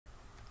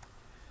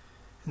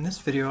In this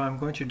video, I'm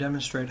going to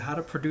demonstrate how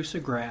to produce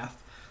a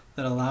graph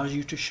that allows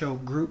you to show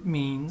group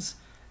means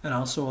and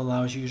also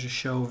allows you to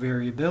show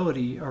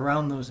variability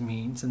around those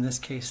means, in this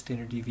case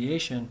standard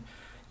deviation,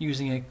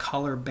 using a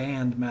color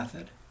band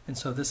method. And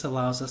so this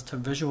allows us to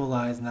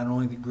visualize not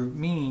only the group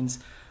means,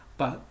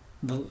 but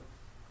the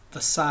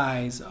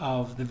size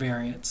of the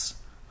variance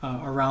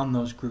around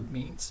those group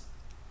means.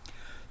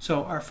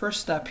 So our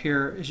first step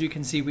here, as you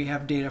can see, we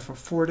have data for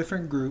 4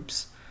 different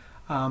groups.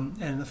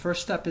 And the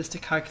first step is to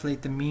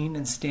calculate the mean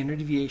and standard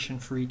deviation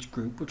for each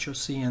group, which you'll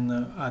see in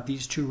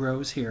these 2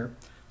 rows here.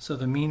 So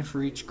the mean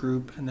for each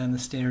group and then the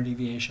standard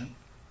deviation.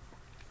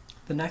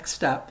 The next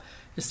step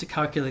is to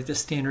calculate the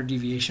standard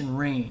deviation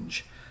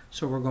range.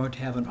 So we're going to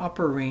have an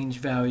upper range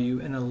value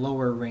and a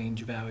lower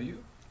range value.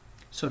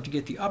 So to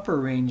get the upper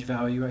range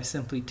value, I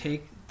simply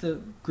take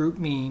the group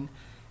mean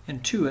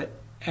and to it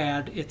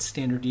add its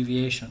standard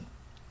deviation.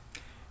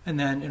 And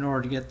then in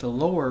order to get the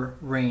lower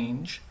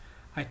range,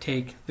 I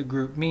take the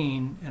group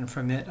mean and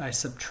from it I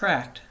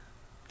subtract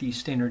the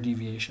standard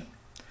deviation.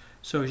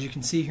 So as you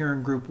can see here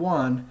in group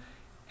 1,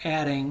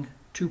 adding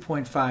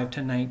 2.5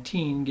 to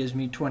 19 gives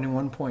me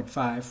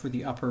 21.5 for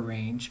the upper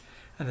range,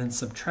 and then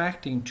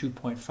subtracting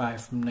 2.5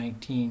 from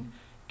 19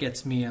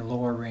 gets me a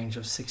lower range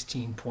of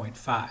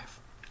 16.5.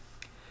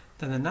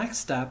 Then the next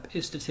step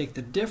is to take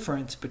the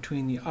difference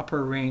between the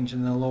upper range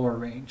and the lower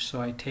range.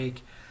 So I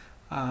take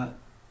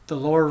the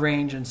lower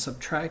range and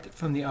subtract it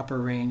from the upper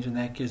range, and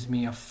that gives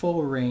me a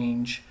full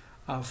range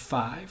of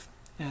 5.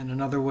 And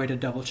another way to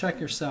double check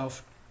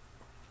yourself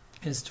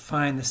is to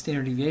find the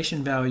standard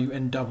deviation value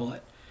and double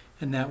it,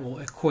 and that will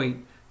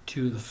equate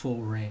to the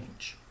full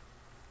range.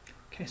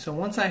 Okay, so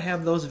once I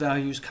have those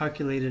values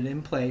calculated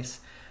in place,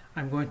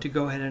 I'm going to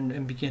go ahead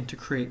and begin to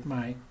create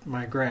my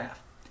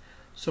graph.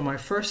 So my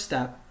first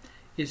step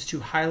is to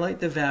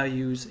highlight the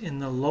values in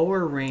the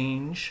lower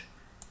range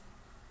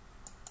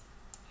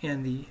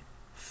and the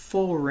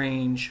full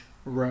range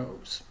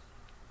rows.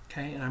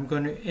 Okay, and I'm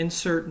going to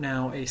insert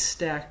now a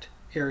stacked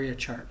area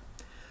chart.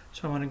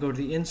 So I'm going to go to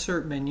the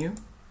Insert menu,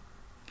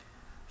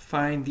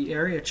 find the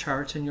area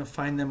charts, and you'll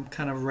find them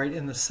kind of right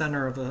in the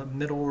center of the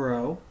middle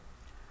row.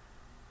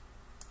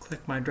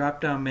 Click my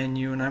drop-down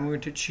menu, and I'm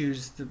going to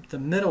choose the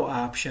middle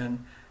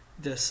option,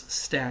 this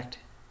stacked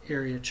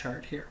area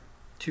chart here,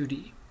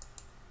 2D.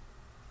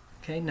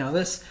 Okay, now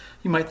this,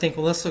 you might think,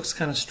 well, this looks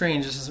kind of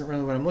strange, this isn't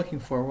really what I'm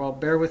looking for. Well,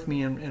 bear with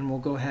me and we'll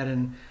go ahead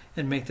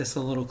and make this a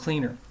little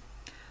cleaner.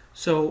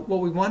 So what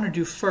we want to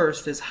do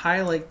first is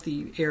highlight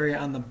the area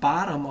on the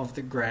bottom of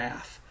the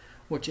graph,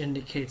 which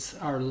indicates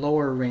our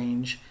lower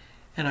range,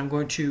 and I'm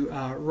going to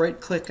right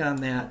click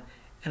on that,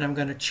 and I'm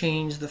going to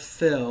change the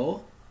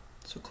fill.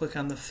 So click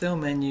on the fill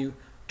menu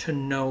to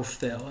no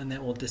fill, and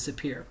that will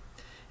disappear.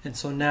 And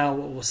so now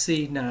what we'll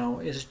see now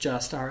is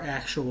just our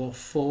actual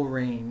full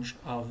range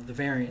of the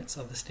variance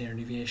of the standard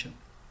deviation.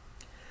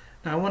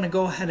 Now I want to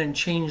go ahead and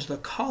change the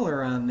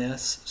color on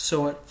this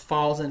so it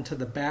falls into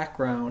the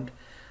background,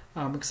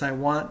 because I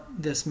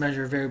want this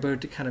measure of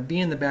variability to kind of be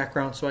in the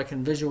background so I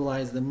can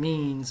visualize the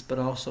means but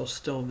also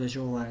still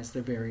visualize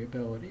the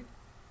variability.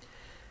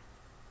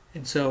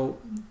 And so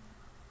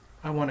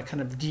I want to kind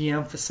of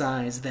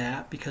de-emphasize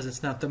that because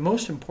it's not the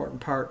most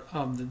important part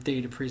of the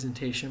data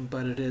presentation,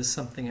 but it is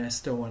something I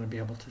still want to be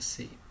able to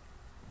see.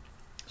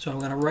 So I'm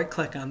going to right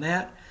click on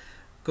that,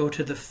 go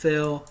to the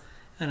fill,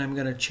 and I'm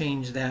going to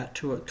change that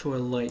to a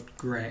light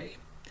gray.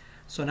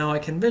 So now I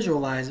can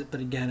visualize it, but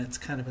again it's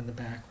kind of in the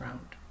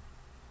background.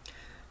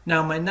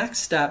 Now my next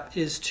step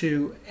is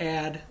to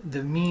add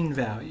the mean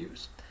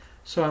values.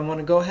 So I want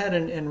to go ahead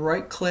and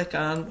right click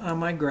on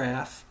my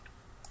graph.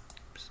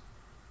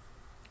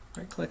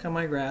 Right click on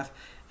my graph,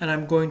 and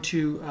I'm going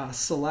to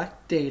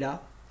select data,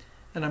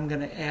 and I'm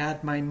going to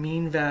add my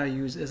mean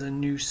values as a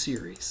new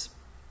series.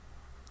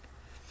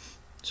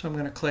 So I'm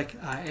going to click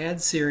add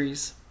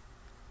series,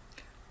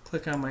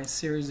 click on my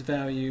series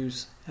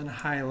values, and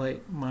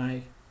highlight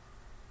my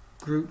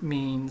group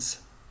means,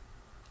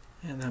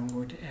 and I'm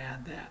going to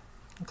add that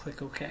and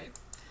click OK.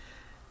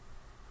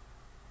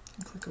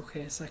 And click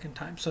OK a second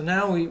time. So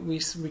now we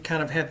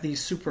kind of have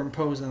these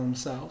superimposed on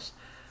themselves.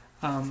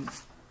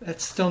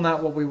 That's still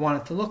not what we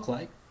want it to look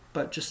like,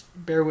 but just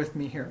bear with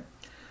me here.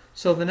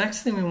 So the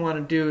next thing we want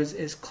to do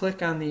is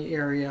click on the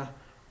area,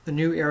 the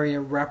new area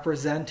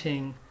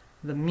representing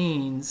the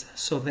means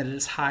so that it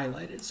is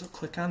highlighted. So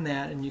click on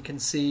that, and you can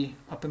see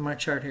up in my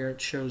chart here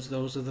it shows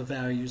those are the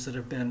values that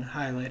have been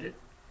highlighted.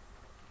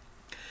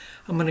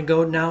 I'm going to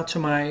go now to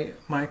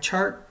my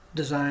chart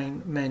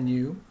design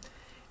menu,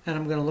 and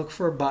I'm going to look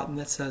for a button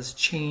that says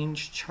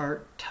Change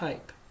Chart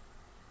Type.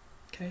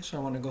 Okay, so I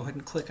want to go ahead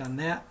and click on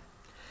that.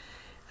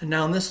 And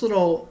now in this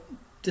little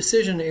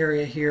decision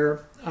area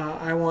here,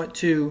 I want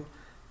to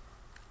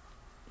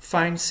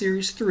find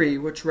series 3,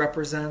 which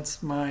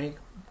represents my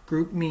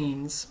group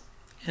means,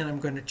 and I'm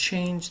going to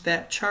change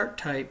that chart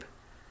type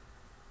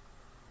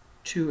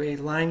to a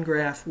line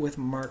graph with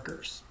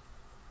markers.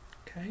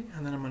 Okay,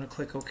 and then I'm going to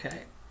click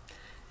OK.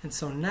 And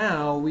so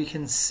now we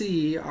can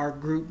see our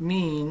group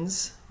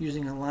means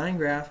using a line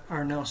graph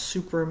are now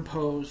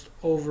superimposed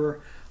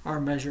over our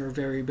measure of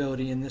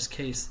variability, in this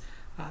case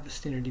the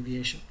standard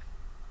deviation.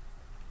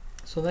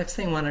 So the next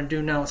thing I want to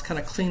do now is kind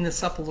of clean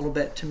this up a little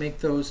bit to make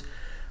those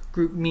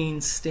group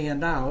means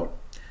stand out.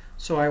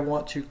 So I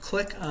want to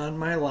click on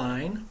my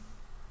line,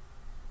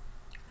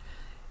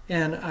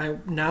 and I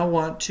now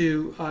want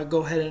to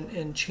go ahead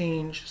and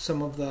change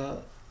some of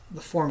the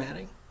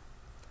formatting.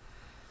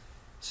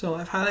 So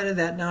I've highlighted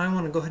that. Now I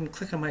want to go ahead and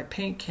click on my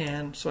paint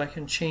can so I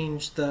can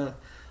change some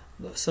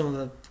of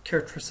the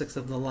characteristics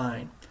of the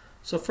line.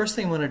 So first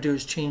thing I want to do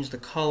is change the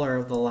color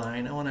of the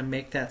line. I want to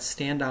make that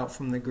stand out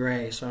from the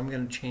gray, so I'm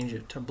going to change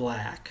it to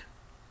black.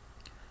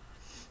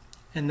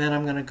 And then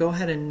I'm going to go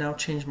ahead and now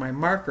change my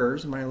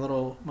markers, my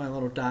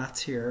little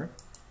dots here.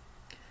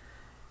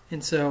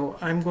 And so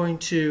I'm going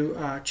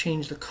to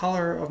change the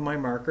color of my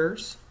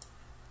markers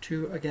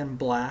to, again,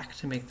 black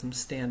to make them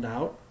stand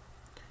out.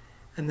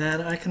 And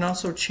then I can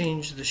also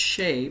change the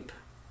shape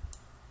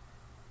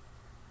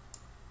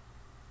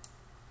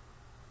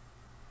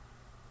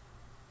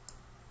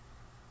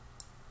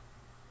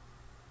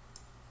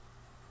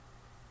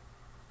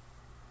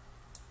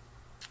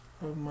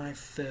of my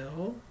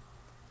fill.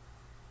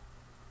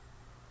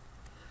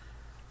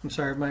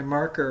 My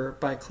marker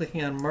by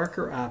clicking on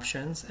marker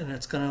options, and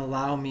it's going to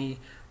allow me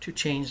to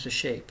change the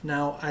shape.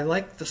 Now I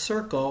like the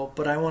circle,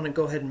 but I want to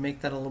go ahead and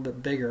make that a little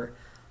bit bigger.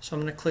 So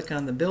I'm going to click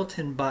on the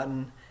built-in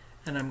button,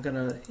 and I'm going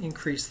to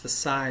increase the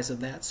size of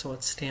that so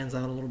it stands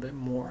out a little bit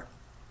more.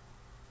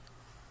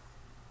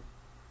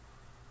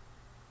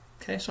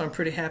 Okay, so I'm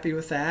pretty happy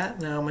with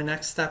that. Now my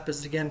next step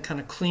is, again, kind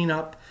of clean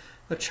up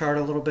the chart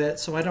a little bit.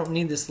 So I don't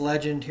need this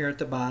legend here at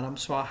the bottom,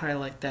 so I'll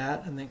highlight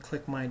that and then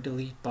click my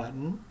delete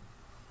button.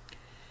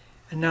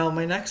 And now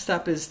my next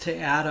step is to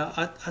add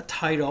a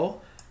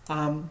title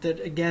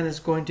that, again, is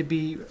going to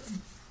be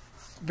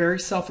very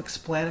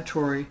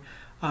self-explanatory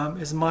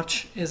as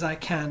much as I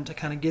can to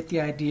kind of get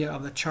the idea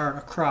of the chart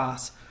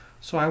across.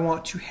 So I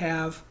want to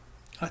have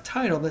a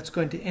title that's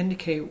going to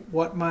indicate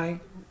what my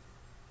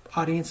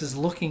audience is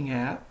looking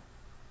at.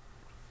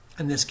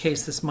 In this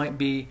case, this might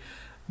be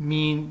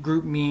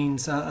group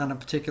means on a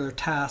particular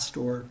test,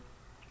 or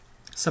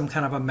some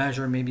kind of a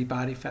measure, maybe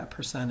body fat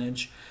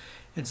percentage.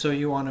 And so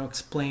you want to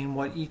explain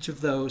what each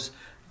of those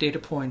data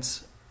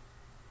points,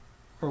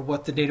 or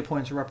what the data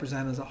points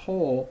represent as a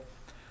whole,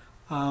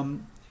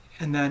 and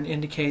then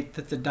indicate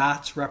that the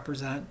dots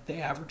represent the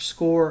average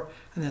score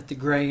and that the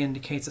gray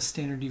indicates a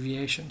standard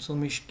deviation. So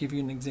let me give you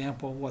an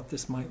example of what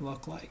this might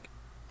look like.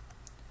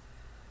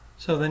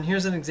 So then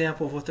here's an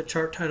example of what the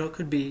chart title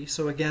could be.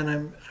 So again,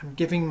 I'm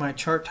giving my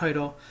chart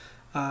title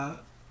as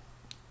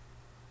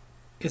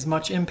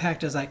much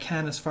impact as I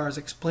can as far as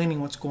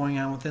explaining what's going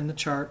on within the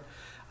chart.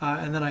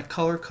 And then I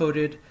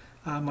color-coded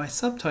my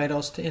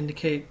subtitles to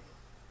indicate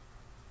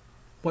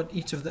what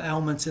each of the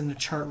elements in the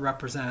chart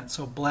represent.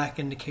 So black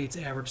indicates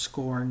average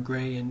score and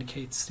gray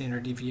indicates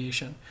standard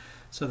deviation,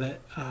 so that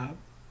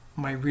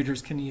my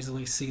readers can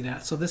easily see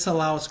that. So this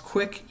allows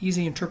quick,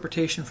 easy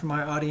interpretation for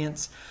my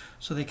audience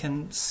so they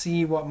can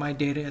see what my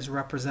data is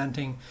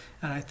representing,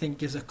 and I think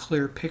gives a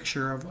clear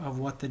picture of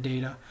what the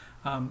data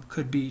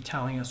could be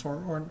telling us,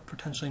 or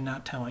potentially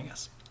not telling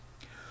us.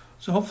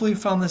 So hopefully you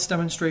found this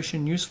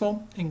demonstration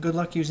useful, and good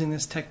luck using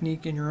this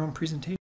technique in your own presentation.